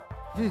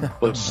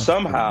But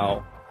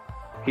somehow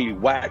he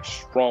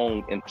waxed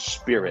strong in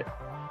spirit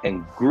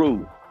and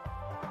grew,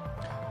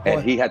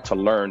 and he had to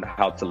learn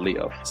how to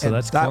live. So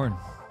that's corn.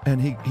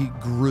 And he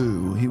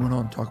grew. He went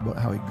on to talk about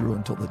how he grew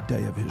until the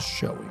day of his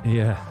showing.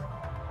 Yeah.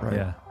 Right.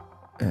 Yeah.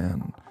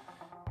 And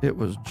it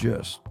was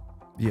just,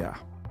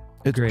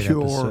 it's Great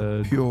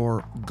episode.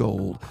 pure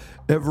gold.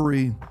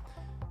 Every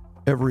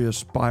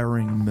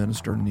aspiring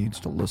minister needs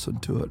to listen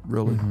to it.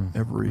 Really,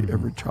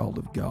 every child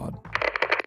of God.